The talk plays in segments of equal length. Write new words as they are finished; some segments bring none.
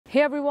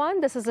Hey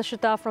everyone, this is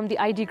Ishita from the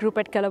ID Group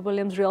at Keller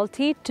Williams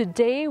Realty.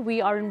 Today we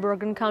are in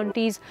Bergen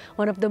County's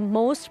one of the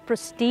most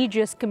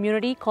prestigious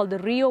community called the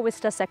Rio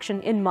Vista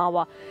section in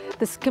Mahwah.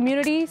 This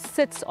community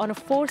sits on a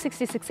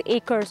 466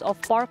 acres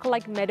of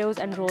park-like meadows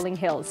and rolling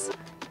hills.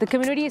 The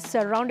community is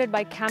surrounded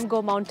by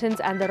Camgo Mountains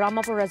and the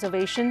Ramapur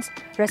reservations.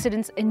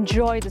 Residents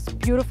enjoy this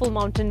beautiful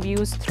mountain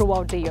views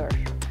throughout the year.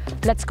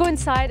 Let's go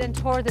inside and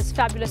tour this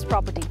fabulous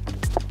property.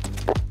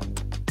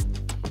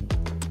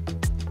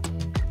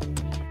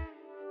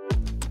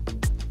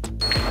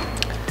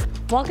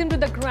 Welcome to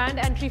the grand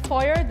entry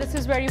foyer. This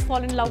is where you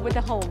fall in love with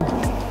the home.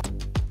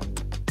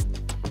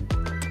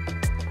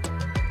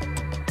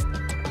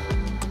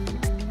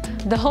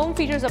 The home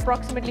features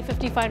approximately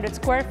 5,500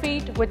 square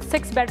feet with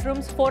 6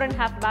 bedrooms,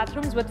 4.5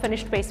 bathrooms with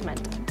finished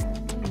basement.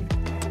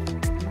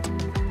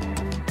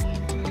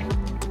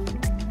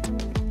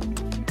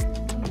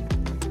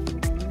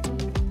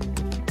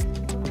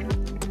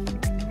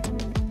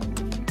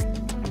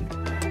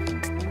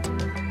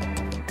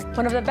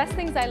 One of the best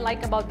things I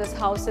like about this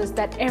house is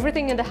that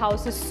everything in the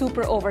house is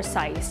super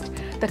oversized.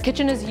 The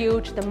kitchen is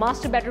huge, the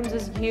master bedrooms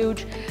is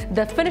huge,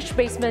 the finished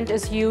basement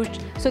is huge,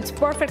 so it's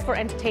perfect for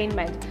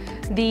entertainment.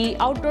 The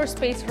outdoor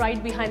space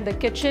right behind the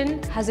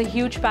kitchen has a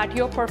huge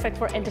patio, perfect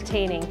for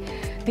entertaining.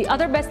 The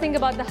other best thing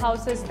about the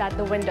house is that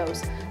the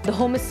windows. The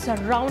home is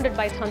surrounded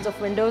by tons of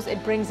windows.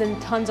 It brings in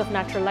tons of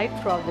natural light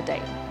throughout the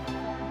day.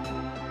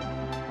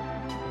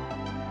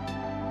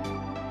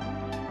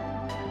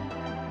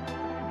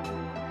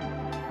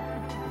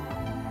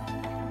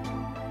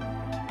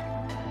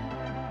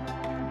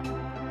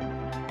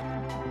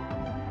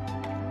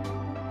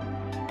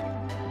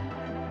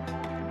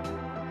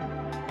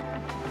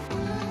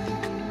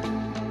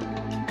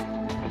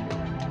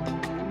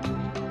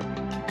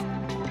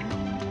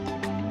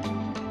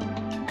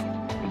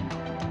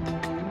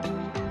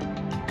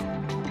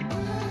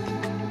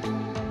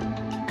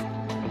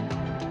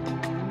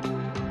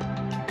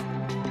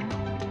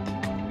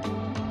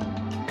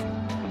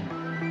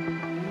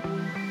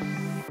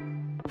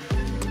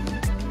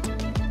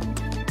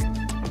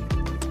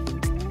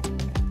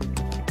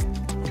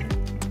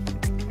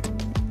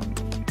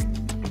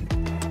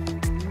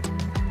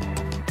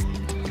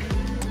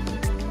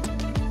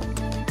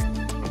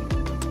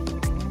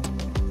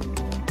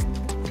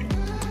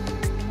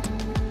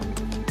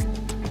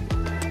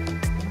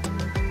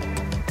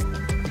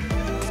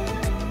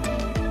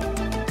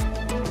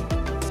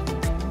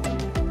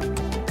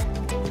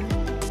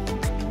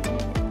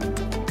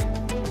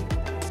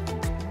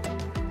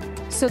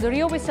 So the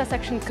Rio Vista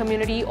section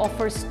community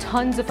offers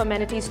tons of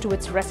amenities to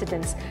its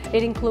residents.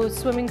 It includes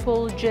swimming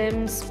pool,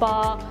 gym,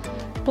 spa,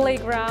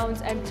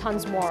 playgrounds, and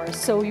tons more.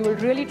 So you will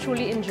really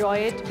truly enjoy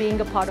it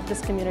being a part of this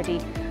community.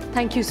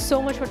 Thank you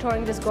so much for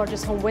touring this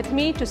gorgeous home with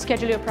me. To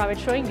schedule your private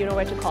showing, you know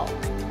where to call.